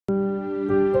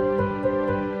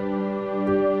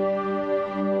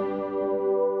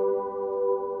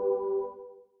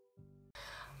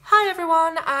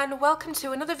and welcome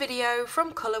to another video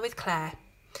from Colour with Claire.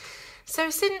 So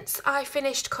since I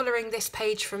finished colouring this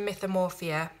page from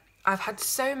Mythomorphia, I've had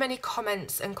so many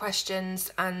comments and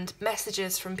questions and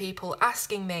messages from people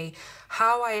asking me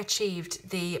how I achieved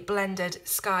the blended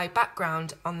sky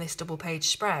background on this double page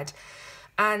spread.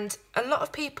 And a lot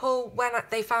of people, when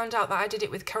they found out that I did it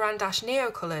with Caran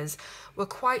Neocolors, were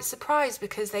quite surprised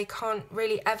because they can't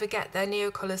really ever get their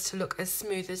Neocolors to look as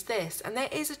smooth as this. And there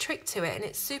is a trick to it, and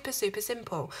it's super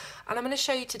simple. And I'm going to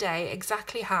show you today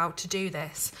exactly how to do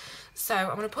this. So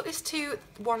I'm going to put this to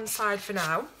one side for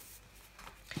now.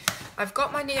 I've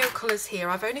got my Neocolors here.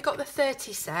 I've only got the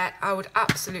 30 set. I would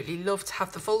absolutely love to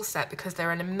have the full set because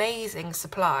they're an amazing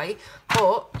supply,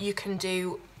 but you can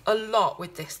do a lot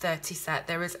with this 30 set.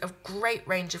 There is a great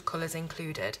range of colours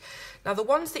included. Now the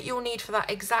ones that you'll need for that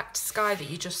exact sky that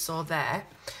you just saw there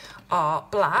are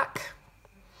black,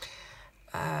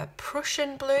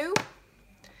 Prussian blue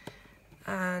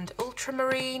and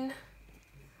ultramarine,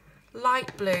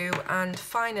 light blue, and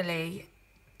finally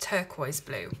turquoise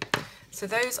blue. So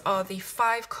those are the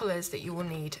 5 colours that you will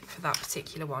need for that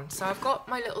particular one. So I've got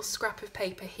my little scrap of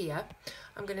paper here.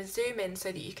 I'm going to zoom in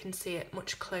so that you can see it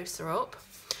much closer up.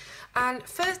 And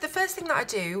the first thing that I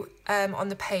do on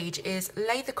the page is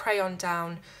lay the crayon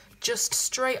down just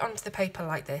straight onto the paper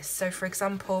like this. So for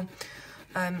example,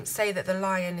 say that the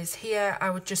lion is here, I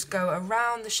would just go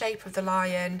around the shape of the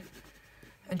lion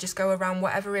and just go around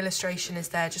whatever illustration is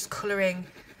there, just colouring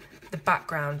the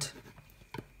background.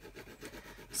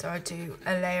 So I do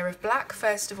a layer of black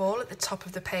first of all at the top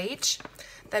of the page,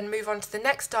 then move on to the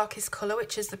next darkest colour,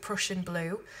 which is the Prussian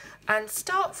blue, and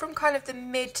start from kind of the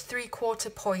mid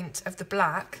 3/4 point of the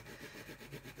black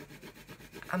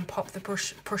and pop the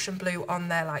Prussian blue on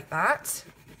there like that.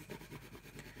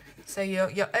 So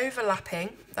you're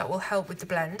overlapping, that will help with the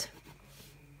blend.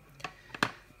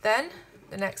 Then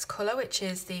the next colour, which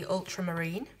is the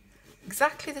ultramarine,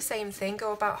 exactly the same thing,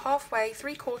 go about halfway,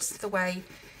 3/4 of the way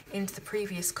into the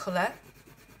previous colour.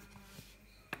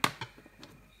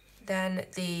 Then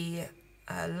the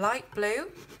light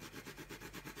blue,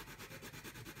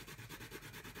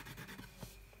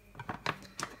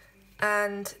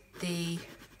 and the,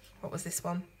 what was this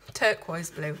one? Turquoise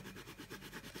blue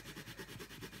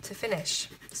to finish.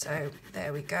 So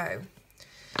there we go.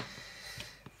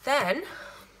 Then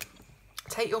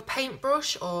take your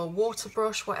paintbrush or water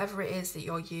brush, whatever it is that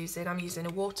you're using. I'm using a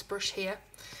water brush here.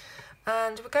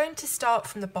 And we're going to start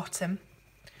from the bottom.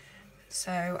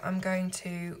 So I'm going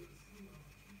to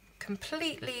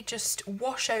completely just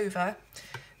wash over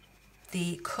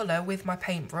the colour with my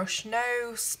paintbrush,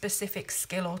 no specific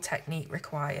skill or technique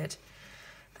required.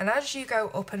 And as you go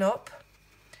up and up,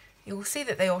 you will see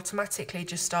that they automatically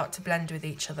just start to blend with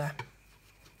each other.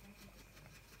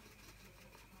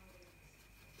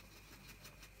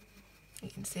 You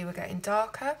can see we're getting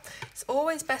darker. It's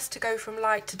always best to go from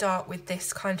light to dark with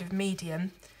this kind of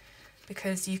medium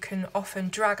because you can often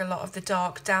drag a lot of the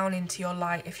dark down into your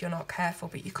light if you're not careful,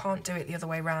 but you can't do it the other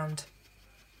way around.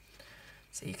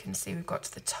 So you can see we've got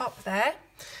to the top there.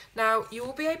 Now you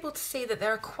will be able to see that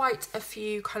there are quite a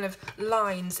few kind of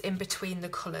lines in between the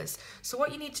colours. So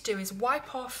what you need to do is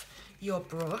wipe off your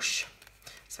brush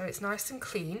so it's nice and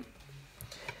clean.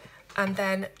 And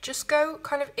then just go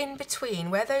kind of in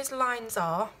between where those lines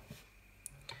are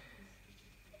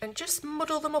and just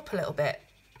muddle them up a little bit.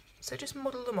 So just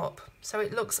muddle them up so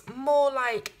it looks more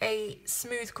like a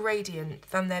smooth gradient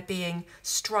than there being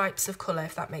stripes of colour,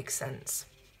 if that makes sense.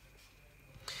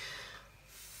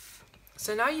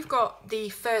 So now you've got the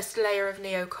first layer of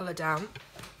Neocolor down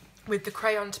with the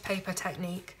crayon to paper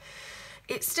technique.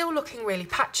 It's still looking really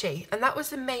patchy, and that was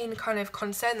the main kind of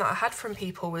concern that I had from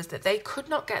people, was that they could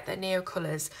not get their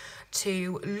Neocolors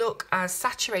to look as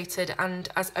saturated and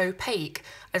as opaque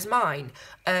as mine,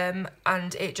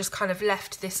 and it just kind of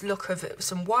left this look of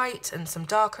some white and some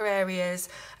darker areas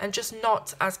and just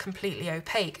not as completely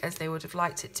opaque as they would have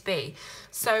liked it to be.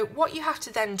 So what you have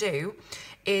to then do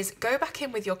is go back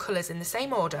in with your colours in the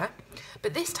same order,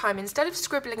 but this time instead of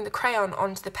scribbling the crayon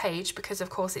onto the page, because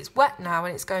of course it's wet now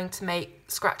and it's going to make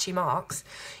scratchy marks,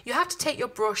 you have to take your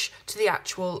brush to the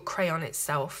actual crayon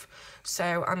itself.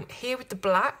 So I'm here with the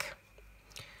black,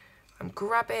 I'm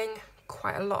grabbing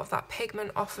quite a lot of that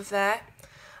pigment off of there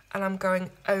and I'm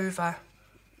going over.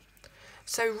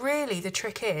 So really the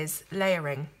trick is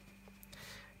layering,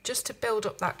 just to build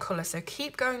up that colour. So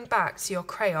keep going back to your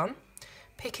crayon,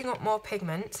 picking up more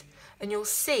pigment, and you'll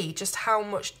see just how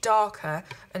much darker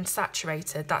and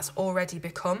saturated that's already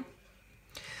become.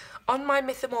 On my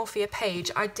Mythomorphia page,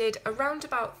 I did around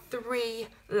about 3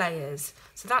 layers.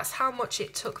 So that's how much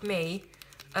it took me,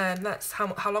 that's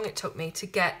how long it took me to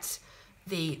get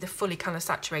the fully kind of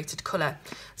saturated colour.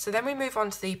 So then we move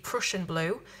on to the Prussian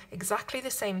blue, exactly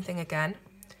the same thing again.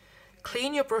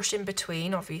 Clean your brush in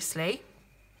between, obviously.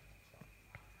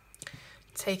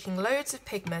 Taking loads of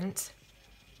pigment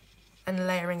and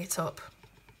layering it up.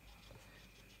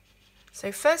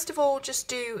 So first of all, just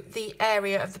do the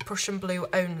area of the Prussian blue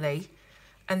only,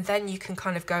 and then you can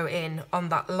kind of go in on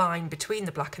that line between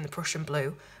the black and the Prussian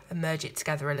blue and merge it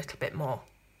together a little bit more.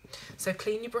 So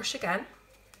clean your brush again.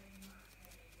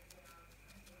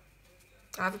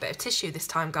 I have a bit of tissue this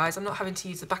time, guys. I'm not having to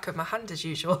use the back of my hand as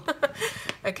usual.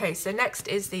 Okay, so next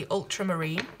is the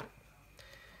ultramarine.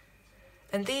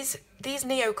 And these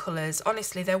Neocolors,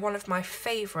 honestly, they're one of my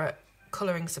favourite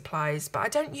colouring supplies, but I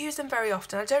don't use them very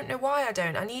often. I don't know why I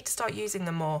don't. I need to start using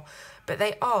them more, but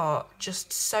they are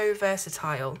just so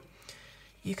versatile.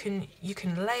 You can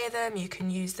layer them, you can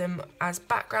use them as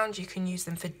background, you can use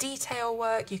them for detail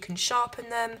work, you can sharpen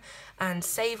them and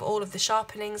save all of the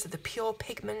sharpenings of the pure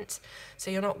pigment,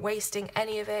 so you're not wasting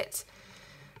any of it.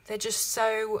 They're just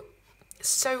so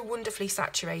wonderfully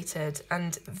saturated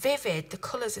and vivid. The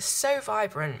colours are so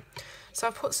vibrant. So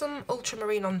I've put some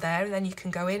ultramarine on there, and then you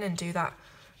can go in and do that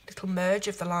little merge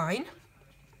of the line.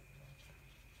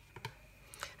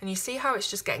 And you see how it's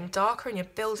just getting darker and you're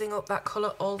building up that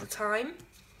colour all the time.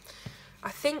 I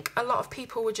think a lot of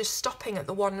people were just stopping at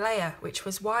the one layer, which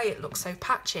was why it looks so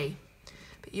patchy.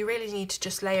 But you really need to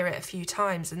just layer it a few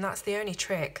times, and that's the only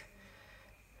trick.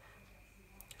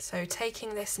 So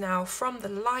taking this now from the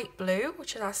light blue,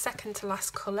 which is our second to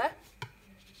last colour,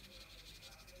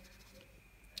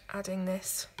 adding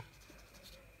this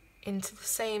into the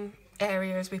same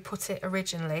area as we put it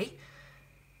originally,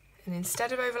 and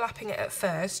instead of overlapping it at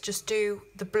first, just do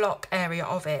the block area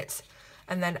of it,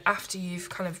 and then after you've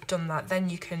kind of done that, then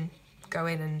you can go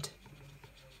in and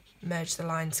merge the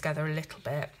line together a little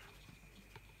bit.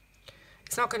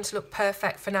 It's not going to look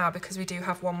perfect for now because we do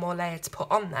have one more layer to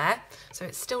put on there, so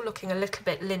it's still looking a little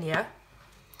bit linear.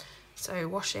 So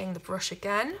washing the brush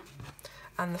again,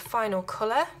 and the final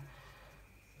colour.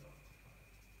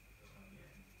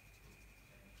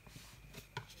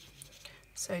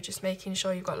 So just making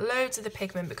sure you've got loads of the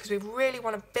pigment, because we really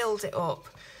want to build it up.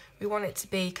 We want it to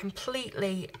be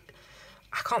completely,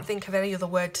 I can't think of any other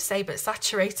word to say, but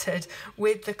saturated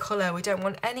with the colour. We don't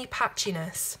want any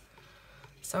patchiness.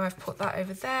 So I've put that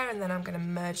over there, and then I'm going to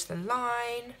merge the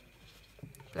line,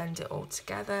 blend it all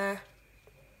together,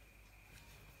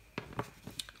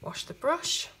 wash the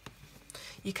brush.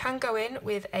 You can go in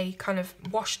with a kind of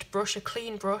washed brush, a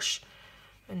clean brush,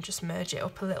 and just merge it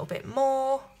up a little bit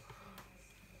more.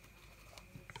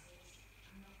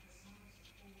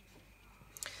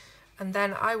 And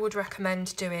then I would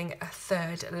recommend doing a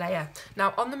third layer.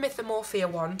 Now on the Mythomorphia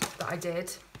one that I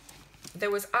did,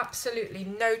 there was absolutely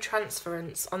no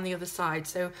transference on the other side.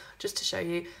 So just to show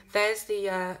you, there's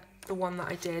the one that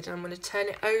I did, and I'm going to turn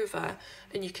it over,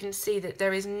 and you can see that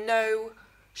there is no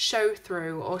show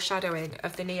through or shadowing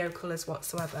of the Neocolors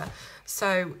whatsoever.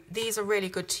 So these are really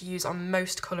good to use on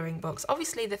most colouring books.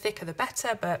 Obviously the thicker the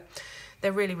better, but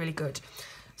they're really, really good.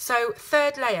 So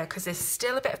third layer, because there's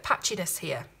still a bit of patchiness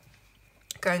here.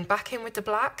 Going back in with the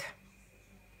black,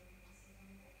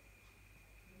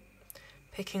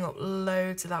 picking up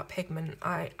loads of that pigment.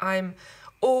 I'm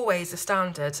always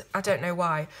astounded, I don't know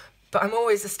why, but I'm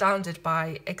always astounded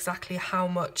by exactly how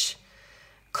much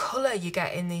colour you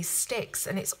get in these sticks,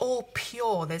 and it's all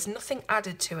pure, there's nothing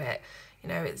added to it. You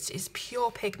know, it's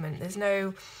pure pigment, there's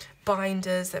no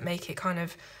binders that make it kind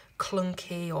of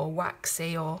clunky or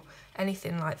waxy or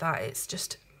anything like that. It's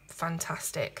just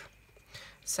fantastic.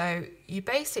 So you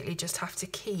basically just have to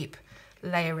keep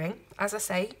layering. As I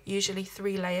say, usually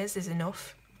 3 layers is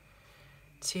enough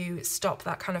to stop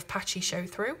that kind of patchy show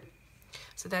through.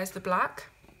 So there's the black.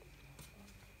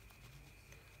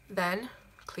 Then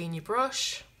clean your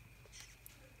brush.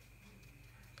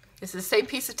 This is the same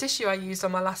piece of tissue I used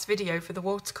on my last video for the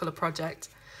watercolour project.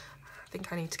 I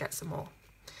think I need to get some more.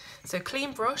 So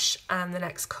clean brush and the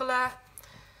next colour.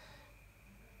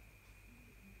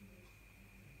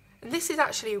 And this is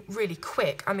actually really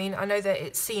quick. I mean, I know that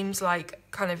it seems like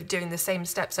kind of doing the same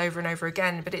steps over and over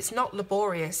again, but it's not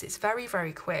laborious. It's very,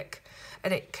 very quick.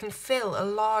 And it can fill a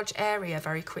large area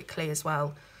very quickly as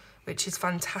well, which is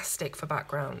fantastic for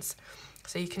backgrounds.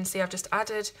 So you can see I've just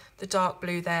added the dark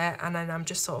blue there, and then I'm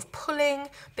just sort of pulling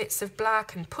bits of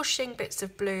black and pushing bits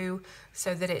of blue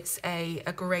so that it's a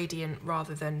gradient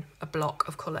rather than a block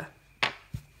of colour.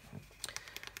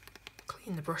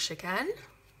 Clean the brush again.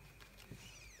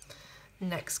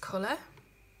 Next colour.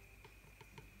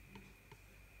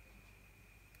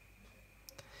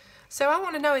 So I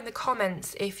want to know in the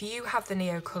comments if you have the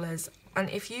Neocolors And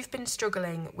if you've been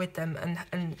struggling with them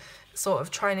and sort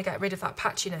of trying to get rid of that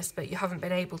patchiness, but you haven't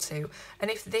been able to, and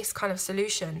if this kind of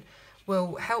solution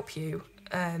will help you,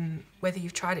 whether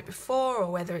you've tried it before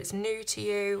or whether it's new to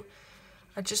you,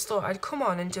 I just thought I'd come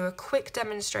on and do a quick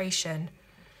demonstration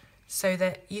so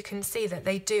that you can see that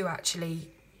they do actually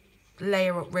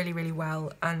layer up really, really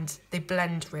well, and they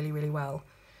blend really, really well.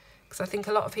 Because I think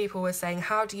a lot of people were saying,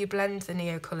 how do you blend the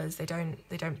Neocolors?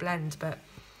 They don't blend, but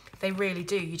they really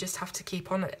do. You just have to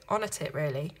keep on at it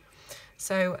really.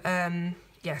 So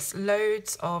yes,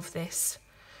 loads of this.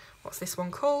 What's this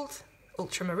one called?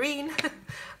 Ultramarine.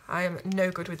 I am no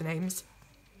good with names.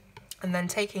 And then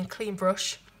taking a clean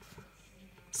brush,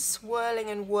 swirling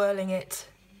and whirling it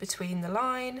between the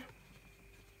line,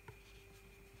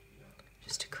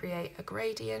 just to create a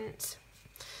gradient.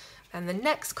 And the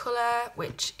next colour,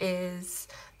 which is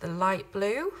the light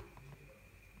blue,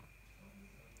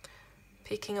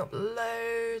 picking up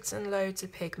loads and loads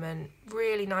of pigment,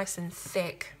 really nice and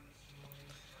thick,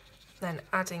 then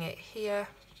adding it here.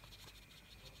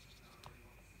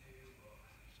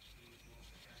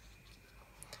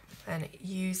 Then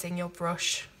using your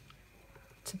brush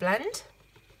to blend.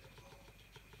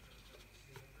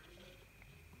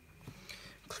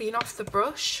 Clean off the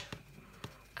brush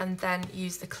and then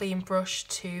use the clean brush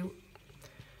to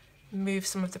move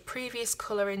some of the previous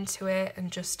colour into it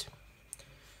and just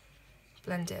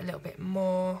blend it a little bit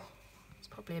more. It's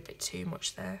probably a bit too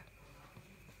much there.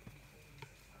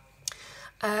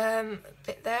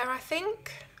 Bit there, I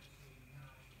think.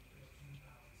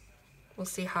 We'll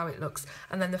see how it looks.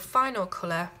 And then the final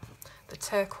colour, the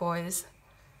turquoise.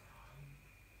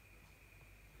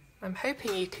 I'm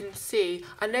hoping you can see.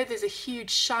 I know there's a huge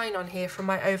shine on here from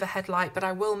my overhead light, but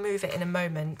I will move it in a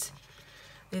moment.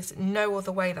 There's no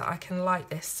other way that I can light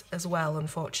this as well,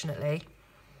 unfortunately.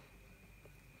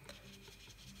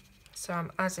 So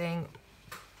I'm adding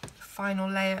a final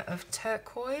layer of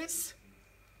turquoise.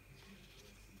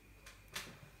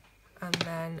 And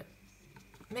then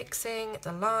mixing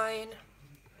the line.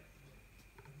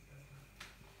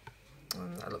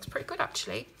 And that looks pretty good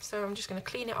actually. So I'm just going to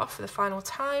clean it off for the final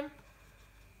time.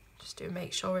 Just to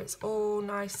make sure it's all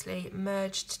nicely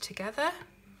merged together.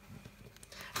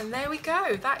 And there we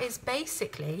go. That is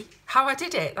basically how I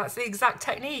did it. That's the exact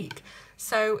technique.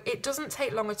 So it doesn't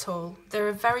take long at all. They're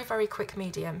a very, very quick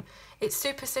medium. It's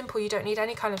super simple. You don't need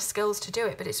any kind of skills to do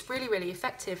it, but it's really, really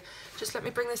effective. Just let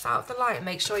me bring this out of the light and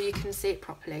make sure you can see it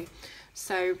properly.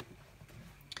 So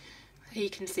you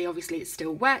can see obviously it's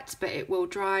still wet, but it will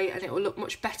dry and it will look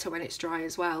much better when it's dry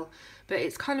as well. But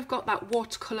it's kind of got that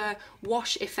watercolour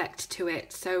wash effect to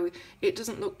it. So it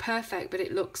doesn't look perfect, but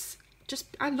it looks just,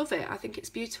 I love it. I think it's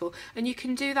beautiful. And you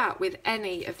can do that with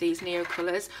any of these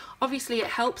Neocolors. Obviously it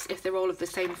helps if they're all of the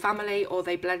same family or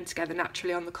they blend together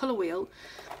naturally on the colour wheel.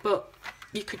 But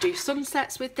you could do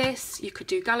sunsets with this. You could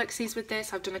do galaxies with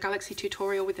this. I've done a galaxy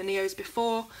tutorial with the Neos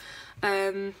before.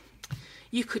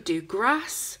 You could do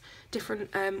grass.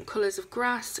 Different colours of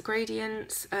grass,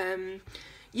 gradients.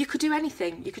 You could do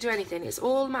anything. You could do anything. It's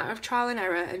all a matter of trial and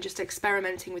error and just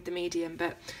experimenting with the medium.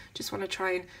 But just want to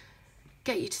try and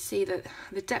get you to see that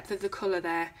the depth of the colour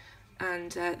there,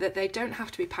 and that they don't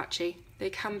have to be patchy.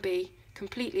 They can be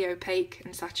completely opaque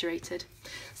and saturated.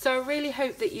 So I really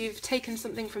hope that you've taken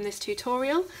something from this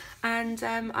tutorial, and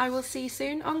I will see you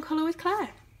soon on Colour with Claire.